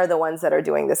often we are the ones that are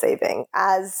doing the saving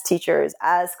as teachers,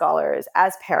 as scholars,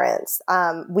 as parents.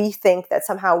 We think that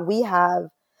somehow we have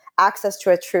access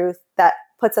to a truth that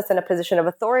puts us in a position of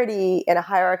authority in a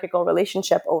hierarchical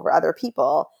relationship over other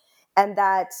people. And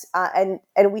that, and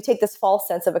we take this false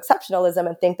sense of exceptionalism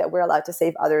and think that we're allowed to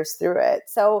save others through it.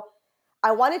 So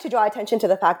I wanted to draw attention to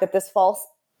the fact that this false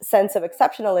sense of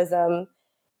exceptionalism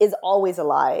is always a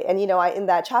lie. And, in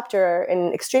that chapter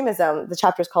in Extremism, the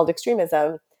chapter is called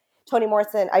Extremism,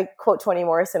 I quote Toni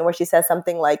Morrison, where she says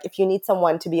something like, if you need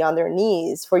someone to be on their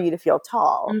knees for you to feel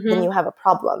tall, then you have a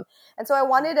problem. And so I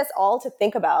wanted us all to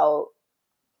think about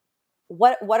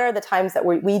what are the times that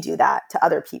we do that to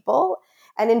other people.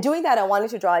 And in doing that, I wanted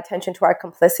to draw attention to our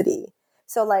complicity.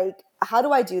 So, like, how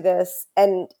do I do this?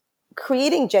 And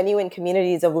creating genuine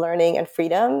communities of learning and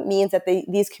freedom means that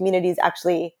these communities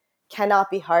actually cannot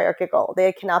be hierarchical.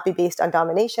 They cannot be based on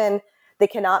domination. They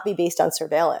cannot be based on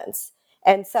surveillance.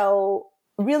 And so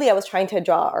really I was trying to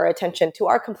draw our attention to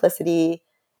our complicity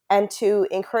and to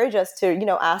encourage us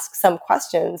to, ask some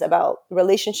questions about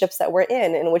relationships that we're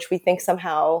in which we think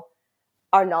somehow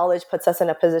our knowledge puts us in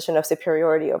a position of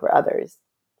superiority over others.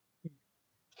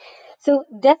 So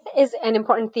death is an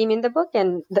important theme in the book,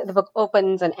 and the book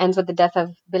opens and ends with the death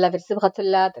of beloved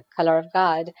Sibghatullah, the color of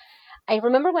God. I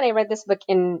remember when I read this book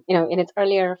in its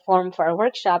earlier form for a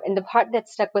workshop, and the part that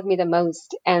stuck with me the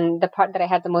most, and the part that I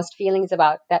had the most feelings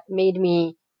about, that made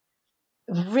me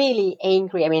really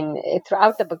angry. I mean,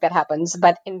 throughout the book that happens,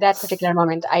 but in that particular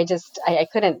moment, I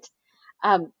couldn't.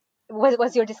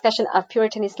 Was your discussion of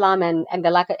Puritan Islam and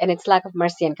its lack of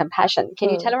mercy and compassion? Can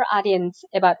you tell our audience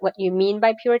about what you mean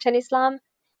by Puritan Islam?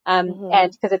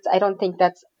 And because I don't think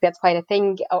that's quite a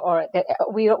thing, or that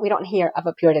we don't hear of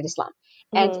a Puritan Islam.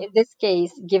 And in this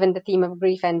case, given the theme of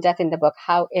grief and death in the book,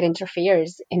 how it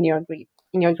interferes in your grief.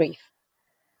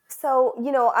 So,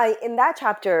 in that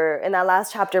chapter, in that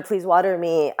last chapter, Please Water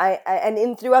Me,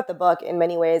 and throughout the book, in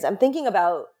many ways, I'm thinking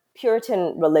about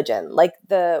Puritan religion,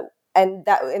 and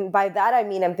by that I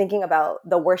mean I'm thinking about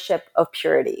the worship of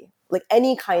purity, like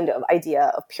any kind of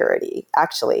idea of purity,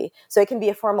 actually. So it can be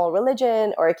a formal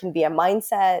religion or it can be a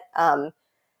mindset.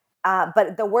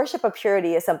 But the worship of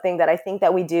purity is something that I think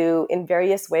that we do in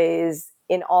various ways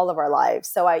in all of our lives.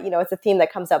 So it's a theme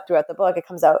that comes up throughout the book. It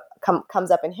comes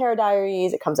up in Hair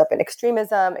Diaries. It comes up in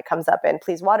Extremism. It comes up in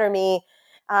Please Water Me.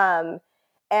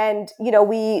 And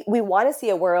we want to see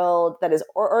a world that is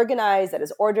organized, that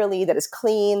is orderly, that is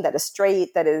clean, that is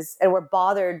straight, and we're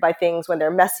bothered by things when they're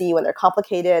messy, when they're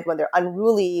complicated, when they're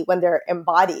unruly, when they're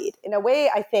embodied. In a way,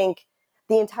 I think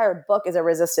the entire book is a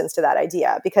resistance to that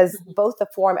idea, because both the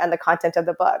form and the content of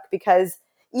the book, because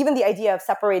even the idea of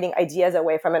separating ideas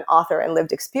away from an author and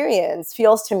lived experience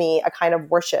feels to me a kind of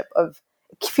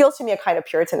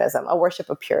Puritanism, a worship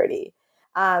of purity.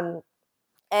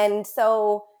 And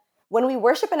so when we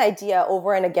worship an idea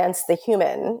over and against the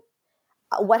human,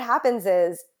 what happens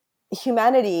is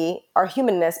humanity, our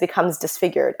humanness, becomes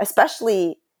disfigured,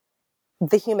 especially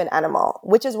the human animal,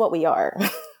 which is what we are,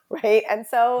 right? And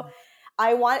so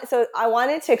I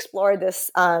wanted to explore this,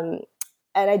 and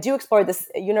I do explore this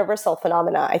universal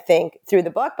phenomena, I think, through the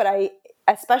book, but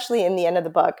especially in the end of the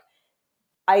book,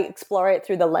 I explore it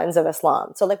through the lens of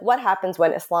Islam. So what happens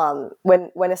when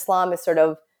Islam is sort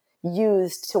of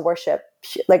used to worship,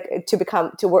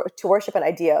 to worship an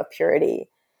idea of purity.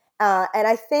 And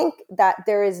I think that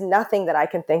there is nothing that I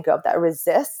can think of that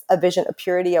resists a vision of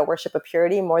purity, a worship of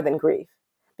purity, more than grief.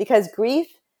 Because grief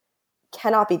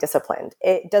cannot be disciplined.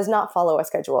 It does not follow a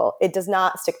schedule. It does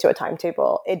not stick to a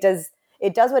timetable. It does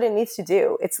what it needs to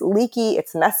do. It's leaky,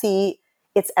 it's messy,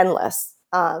 it's endless.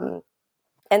 And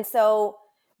so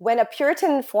when a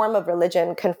Puritan form of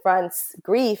religion confronts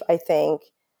grief, I think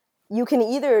you can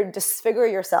either disfigure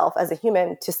yourself as a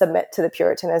human to submit to the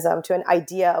Puritanism, to an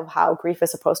idea of how grief is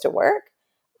supposed to work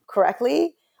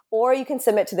correctly, or you can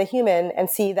submit to the human and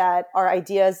see that our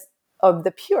ideas of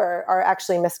the pure are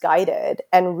actually misguided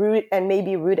and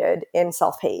maybe rooted in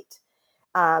self-hate.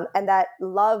 And that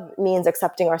love means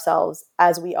accepting ourselves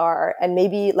as we are. And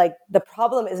maybe the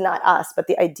problem is not us, but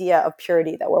the idea of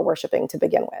purity that we're worshiping to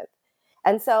begin with.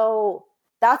 And so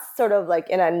that's sort of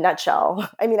in a nutshell.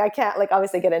 I mean, I can't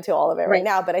obviously get into all of it right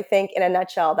now, but I think in a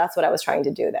nutshell, that's what I was trying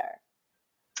to do there.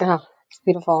 Oh, it's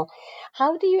beautiful.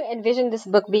 How do you envision this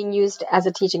book being used as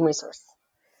a teaching resource?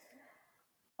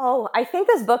 Oh, I think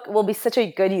this book will be such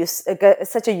a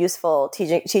such a useful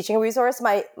teaching resource.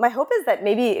 My hope is that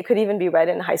maybe it could even be read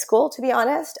in high school, to be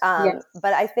honest. Yes.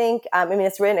 But I think,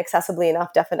 it's written accessibly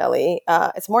enough, definitely.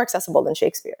 It's more accessible than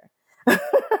Shakespeare.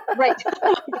 Right.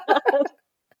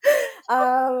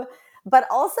 But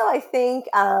also I think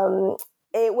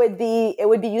it would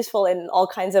be useful in all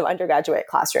kinds of undergraduate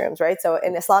classrooms, right? So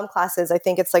in Islam classes, I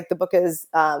think it's the book is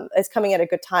coming at a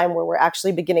good time where we're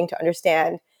actually beginning to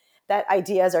understand that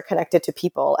ideas are connected to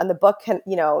people. And the book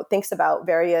thinks about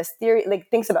various theory,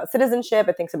 thinks about citizenship,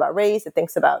 it thinks about race, it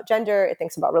thinks about gender, it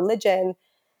thinks about religion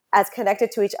as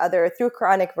connected to each other through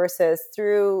Quranic verses,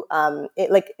 through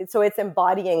so it's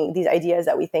embodying these ideas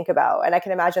that we think about. And I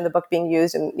can imagine the book being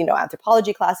used in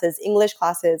anthropology classes, English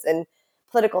classes, and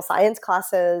political science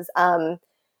classes.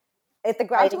 At the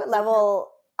graduate level,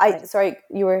 sorry,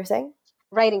 you were saying?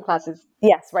 Writing classes.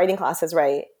 Yes, writing classes,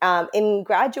 right. In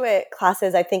graduate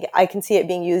classes, I think I can see it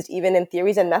being used even in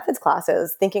theories and methods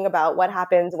classes, thinking about what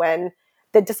happens when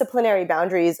the disciplinary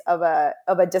boundaries of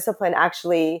a discipline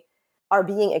actually are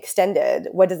being extended.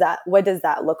 What does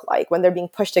that look like when they're being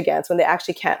pushed against, when they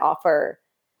actually can't offer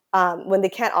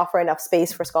enough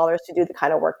space for scholars to do the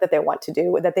kind of work that they want to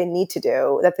do, that they need to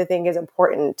do, that they think is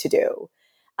important to do.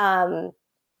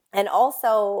 And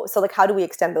also, so how do we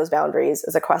extend those boundaries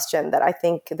is a question that I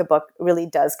think the book really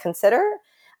does consider.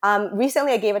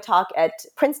 Recently, I gave a talk at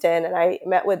Princeton and I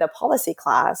met with a policy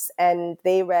class and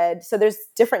they read, so there's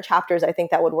different chapters I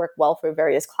think that would work well for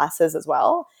various classes as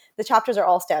well. The chapters are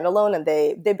all standalone and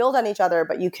they build on each other,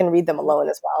 but you can read them alone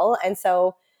as well. And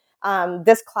so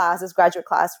this graduate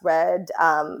class read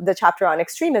the chapter on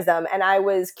extremism. And I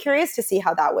was curious to see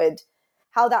how that would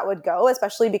how that would go,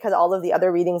 especially because all of the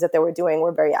other readings that they were doing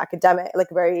were very academic, like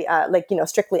very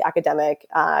strictly academic,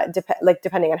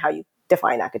 depending on how you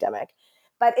define academic.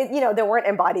 But there weren't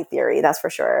embodied theory, that's for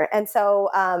sure. And so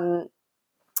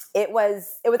it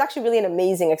was actually really an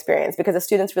amazing experience because the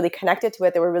students really connected to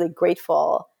it. They were really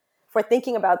grateful for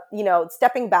thinking about,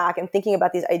 stepping back and thinking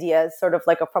about these ideas sort of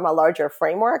like from a larger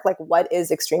framework, like what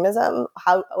is extremism?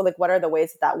 What are the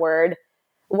ways that word,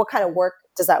 what kind of work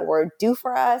does that word do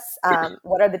for us?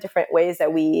 What are the different ways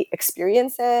that we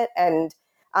experience it? And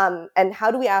how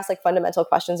do we ask like fundamental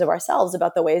questions of ourselves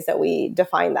about the ways that we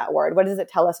define that word? What does it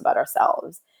tell us about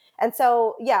ourselves? And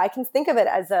so, yeah, I can think of it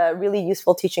as a really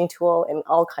useful teaching tool in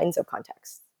all kinds of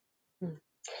contexts.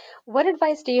 What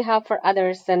advice do you have for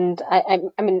others? And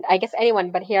I guess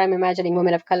anyone, but here I'm imagining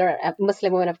women of color,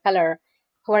 Muslim women of color,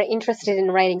 who are interested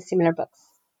in writing similar books.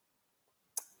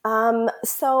 I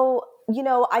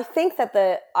think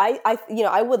that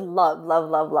I would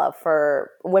love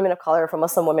for women of color, for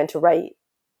Muslim women to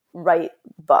write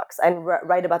books and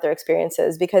write about their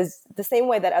experiences, because the same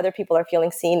way that other people are feeling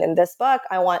seen in this book,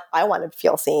 I want to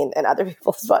feel seen in other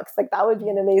people's books. Like that would be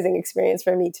an amazing experience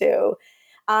for me too.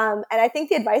 And I think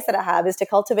the advice that I have is to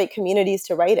cultivate communities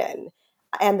to write in,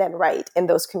 and then write in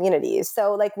those communities.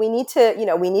 So like we need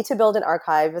to build an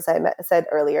archive, as I said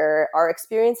earlier. Our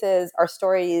experiences, our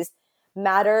stories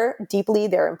matter deeply.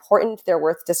 They're important. They're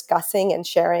worth discussing and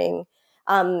sharing.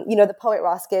 The poet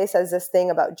Ross Gay says this thing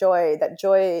about joy, that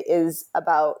joy is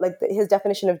about, like, his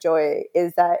definition of joy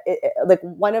is that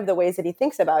one of the ways that he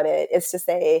thinks about it is to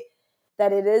say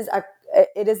that it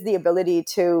is the ability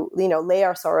to, lay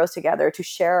our sorrows together, to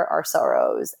share our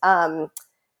sorrows. And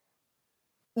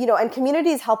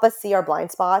communities help us see our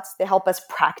blind spots. They help us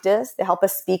practice. They help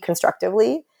us speak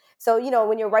constructively. So,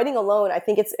 when you're writing alone, I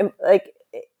think I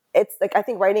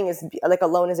think writing is like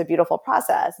alone is a beautiful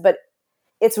process, but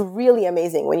it's really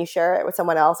amazing when you share it with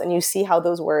someone else and you see how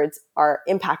those words are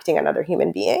impacting another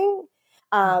human being.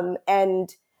 And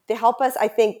they help us, I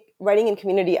think, writing in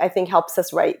community, I think, helps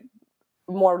us write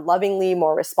more lovingly,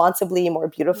 more responsibly, more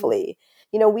beautifully.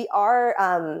 We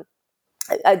are,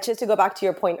 just to go back to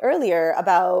your point earlier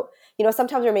about,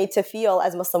 sometimes we're made to feel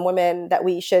as Muslim women that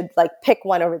we should like pick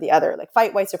one over the other, like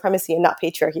fight white supremacy and not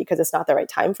patriarchy because it's not the right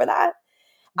time for that.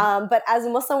 But as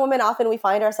Muslim women, often we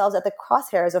find ourselves at the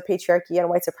crosshairs of patriarchy and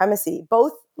white supremacy,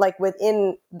 both like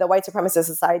within the white supremacist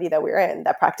society that we're in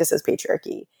that practices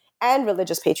patriarchy and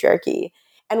religious patriarchy.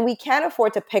 And we can't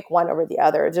afford to pick one over the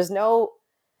other. There's no,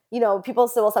 people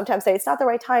still will sometimes say, it's not the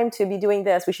right time to be doing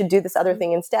this. We should do this other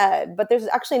thing instead. But there's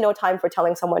actually no time for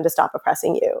telling someone to stop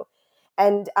oppressing you.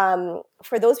 And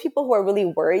for those people who are really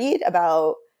worried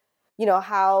about,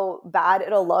 how bad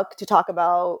it'll look to talk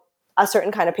about a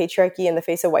certain kind of patriarchy in the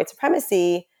face of white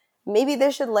supremacy, maybe they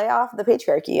should lay off the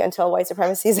patriarchy until white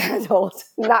supremacy is handled,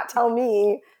 not tell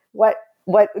me what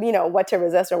to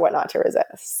resist or what not to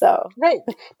resist. So right,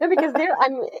 no, because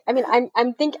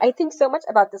I think so much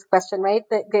about this question, right?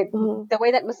 The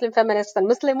way that Muslim feminists and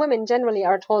Muslim women generally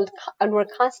are told, and we're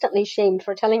constantly shamed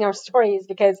for telling our stories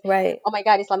because, right. Oh my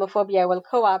God, Islamophobia will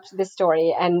co-opt this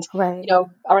story, and right.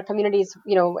 Our communities,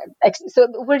 so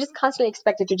we're just constantly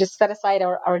expected to just set aside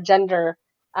our gender.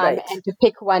 Right. And to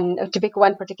pick one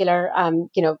particular,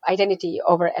 identity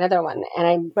over another one. And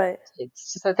I'm right.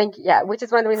 So which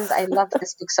is one of the reasons I love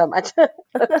this book so much.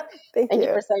 Thank you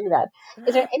for saying that.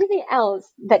 Is there anything else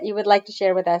that you would like to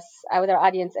share with us, with our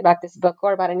audience about this book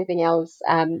or about anything else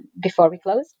before we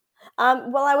close?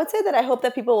 Well, I would say that I hope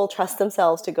that people will trust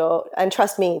themselves to go and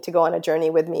trust me to go on a journey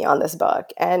with me on this book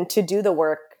and to do the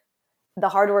work, the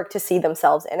hard work to see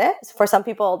themselves in it. For some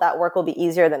people, that work will be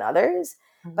easier than others.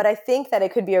 But I think that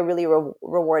it could be a really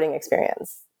rewarding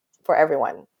experience for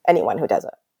anyone who does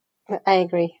it. I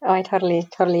agree. Oh, I totally.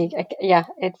 Yeah,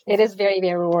 it is very,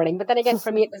 very rewarding. But then again,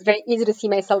 for me, it was very easy to see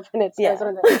myself in it. So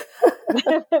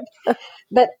yeah.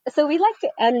 But so we like to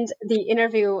end the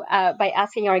interview by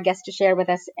asking our guests to share with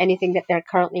us anything that they're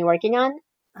currently working on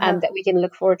that we can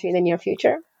look forward to in the near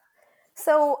future.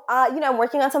 So, I'm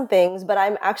working on some things, but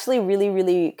I'm actually really,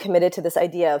 really committed to this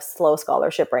idea of slow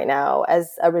scholarship right now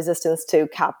as a resistance to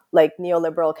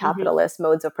neoliberal capitalist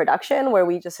modes of production, where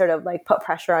we just sort of like put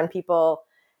pressure on people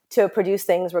to produce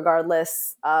things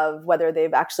regardless of whether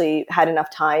they've actually had enough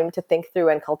time to think through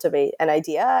and cultivate an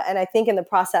idea. And I think in the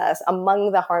process,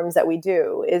 among the harms that we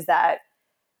do is that,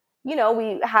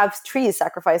 we have trees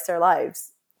sacrifice their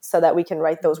lives so that we can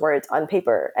write those words on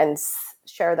paper and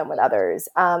share them with others.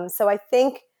 So I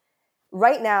think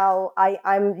right now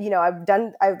I've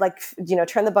turned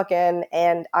the book in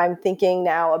and I'm thinking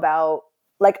now about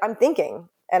I'm thinking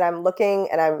and I'm looking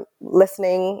and I'm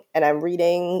listening and I'm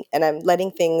reading and I'm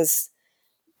letting things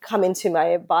come into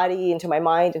my body, into my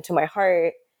mind, into my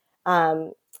heart.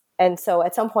 And so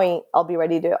at some point I'll be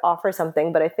ready to offer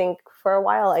something, but I think for a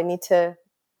while I need to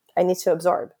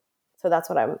absorb. So that's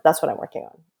what I'm working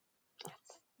on.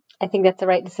 I think that's the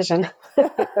right decision.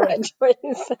 The right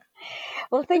choice.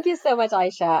 Well, thank you so much,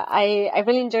 Aisha. I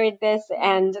really enjoyed this,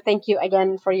 and thank you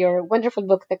again for your wonderful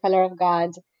book, The Color of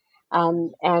God.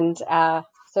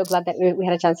 So glad that we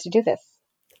had a chance to do this.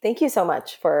 Thank you so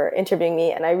much for interviewing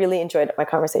me, and I really enjoyed my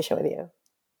conversation with you.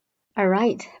 All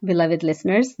right, beloved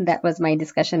listeners, that was my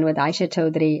discussion with Aisha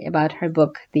Chaudhry about her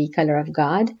book, The Color of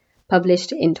God,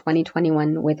 published in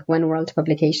 2021 with One World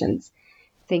Publications.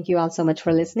 Thank you all so much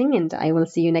for listening, and I will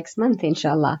see you next month,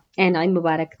 inshallah. And Eid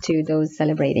Mubarak to those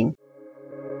celebrating.